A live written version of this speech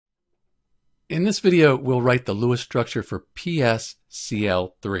In this video, we'll write the Lewis structure for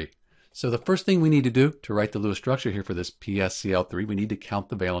PSCl3. So the first thing we need to do to write the Lewis structure here for this PSCl3, we need to count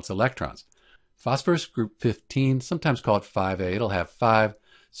the valence electrons. Phosphorus group 15, sometimes called 5A, it'll have 5.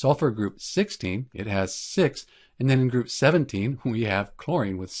 Sulfur group 16, it has 6. And then in group 17, we have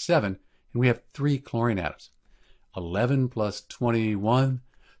chlorine with 7, and we have 3 chlorine atoms. 11 plus 21,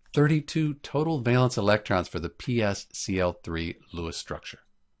 32 total valence electrons for the PSCl3 Lewis structure.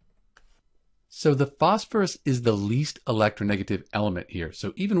 So the phosphorus is the least electronegative element here.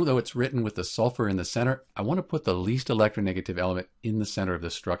 So even though it's written with the sulfur in the center, I want to put the least electronegative element in the center of the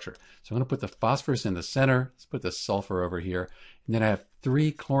structure. So I'm going to put the phosphorus in the center. Let's put the sulfur over here. And then I have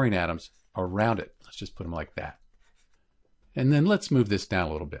 3 chlorine atoms around it. Let's just put them like that. And then let's move this down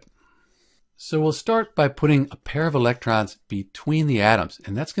a little bit. So we'll start by putting a pair of electrons between the atoms,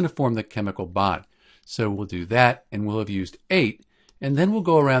 and that's going to form the chemical bond. So we'll do that, and we'll have used 8. And then we'll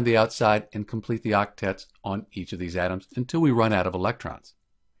go around the outside and complete the octets on each of these atoms until we run out of electrons.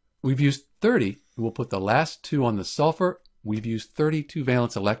 We've used 30, and we'll put the last 2 on the sulfur. We've used 32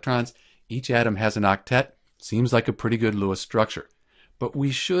 valence electrons. Each atom has an octet. Seems like a pretty good Lewis structure. But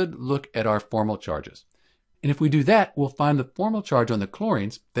we should look at our formal charges. And if we do that, we'll find the formal charge on the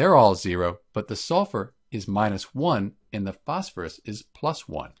chlorines. They're all 0, but the sulfur is -1 and the phosphorus is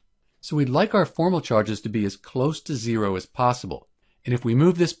 +1. So we'd like our formal charges to be as close to 0 as possible. And if we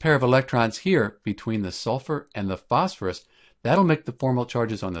move this pair of electrons here between the sulfur and the phosphorus, that'll make the formal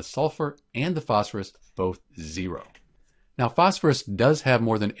charges on the sulfur and the phosphorus both 0. Now phosphorus does have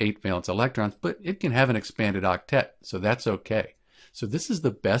more than 8 valence electrons, but it can have an expanded octet, so that's okay. So this is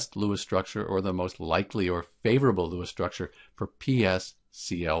the best Lewis structure, or the most likely or favorable Lewis structure for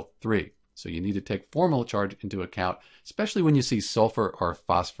PSCl3. So you need to take formal charge into account, especially when you see sulfur or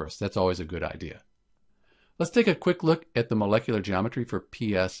phosphorus. That's always a good idea. Let's take a quick look at the molecular geometry for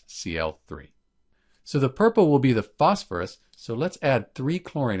PSCl3. So the purple will be the phosphorus, so let's add 3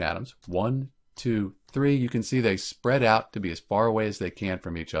 chlorine atoms. 1, 2, 3. You can see they spread out to be as far away as they can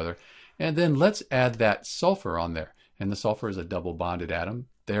from each other. And then let's add that sulfur on there. And the sulfur is a double bonded atom.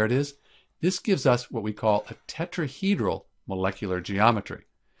 There it is. This gives us what we call a tetrahedral molecular geometry.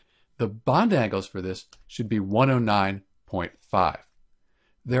 The bond angles for this should be 109.5.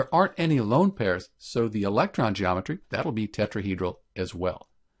 There aren't any lone pairs, so the electron geometry, that'll be tetrahedral as well.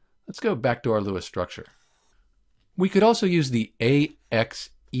 Let's go back to our Lewis structure. We could also use the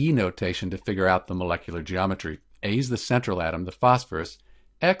AXE notation to figure out the molecular geometry. A is the central atom, the phosphorus.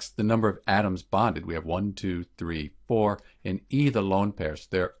 X, the number of atoms bonded. We have 1, 2, 3, 4. And E, the lone pairs.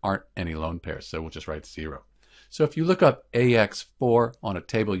 There aren't any lone pairs, so we'll just write 0. So if you look up AX4 on a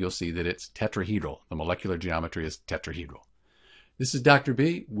table, you'll see that it's tetrahedral. The molecular geometry is tetrahedral. This is Dr.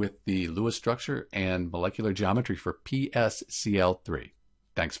 B with the Lewis structure and molecular geometry for PSCl3.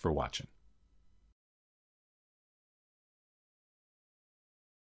 Thanks for watching.